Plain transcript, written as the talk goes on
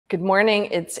Good morning.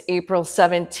 It's April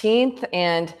 17th,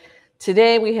 and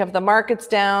today we have the markets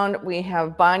down, we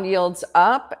have bond yields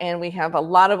up, and we have a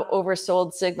lot of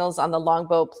oversold signals on the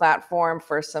Longbow platform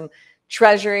for some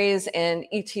treasuries and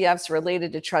ETFs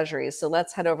related to treasuries. So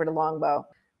let's head over to Longbow.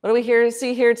 What do we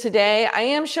see here today? I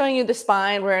am showing you the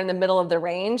spine. We're in the middle of the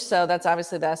range, so that's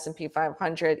obviously the S&P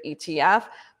 500 ETF.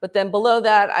 But then below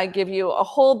that, I give you a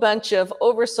whole bunch of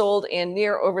oversold and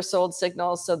near oversold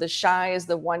signals. So the SHY is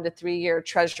the 1 to 3 year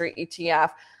Treasury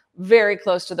ETF, very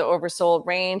close to the oversold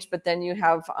range. But then you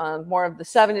have more of the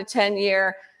 7 to 10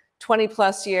 year, 20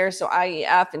 plus years. So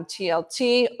IEF and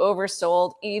TLT,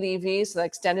 oversold. EDV, so the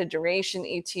extended duration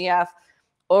ETF,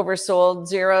 oversold.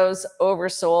 Zeros,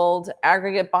 oversold.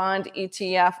 Aggregate bond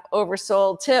ETF,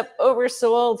 oversold. TIP,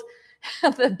 oversold.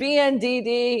 The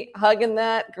BNDD hugging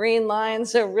that green line,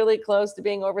 so really close to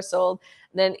being oversold.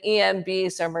 And then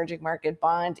EMB, so emerging market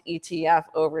bond ETF,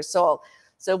 oversold.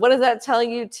 So what does that tell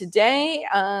you today?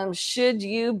 Should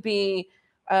you be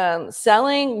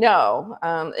selling? No.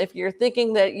 If you're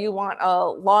thinking that you want a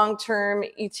long-term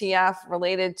ETF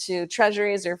related to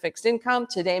treasuries or fixed income,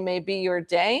 today may be your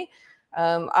day.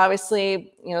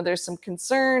 Obviously, there's some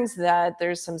concerns that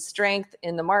there's some strength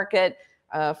in the market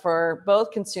for both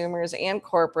consumers and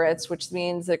corporates, which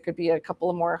means there could be a couple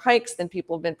of more hikes than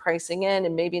people have been pricing in,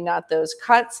 and maybe not those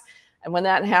cuts. And when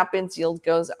that happens, yield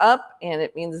goes up, and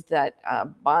it means that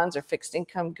bonds or fixed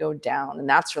income go down. And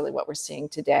that's really what we're seeing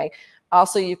today.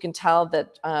 Also, you can tell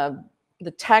that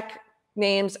the tech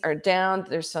names are down.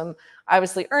 There's some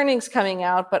obviously earnings coming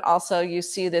out, but also you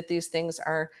see that these things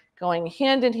are going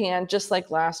hand in hand, just like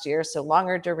last year. So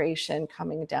longer duration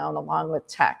coming down along with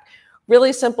tech.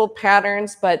 Really simple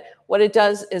patterns, but what it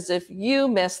does is if you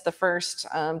miss the first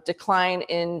decline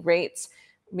in rates,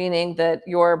 meaning that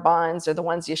your bonds are the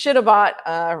ones you should have bought,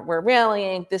 were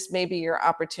rallying, this may be your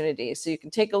opportunity. So you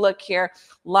can take a look here.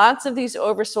 Lots of these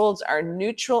oversolds are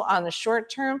neutral on the short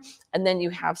term, and then you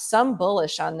have some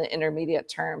bullish on the intermediate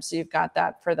term. So you've got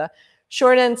that for the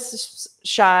short end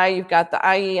SHY, you've got the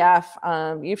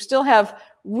IEF. You still have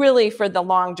really for the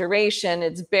long duration,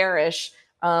 it's bearish.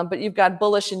 But you've got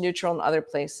bullish and neutral in other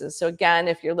places. So again,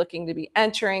 if you're looking to be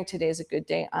entering, today's a good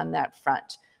day on that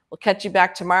front. We'll catch you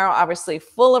back tomorrow, obviously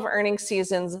full of earnings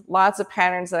seasons, lots of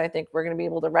patterns that I think we're going to be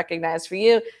able to recognize for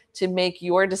you to make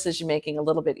your decision-making a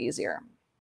little bit easier.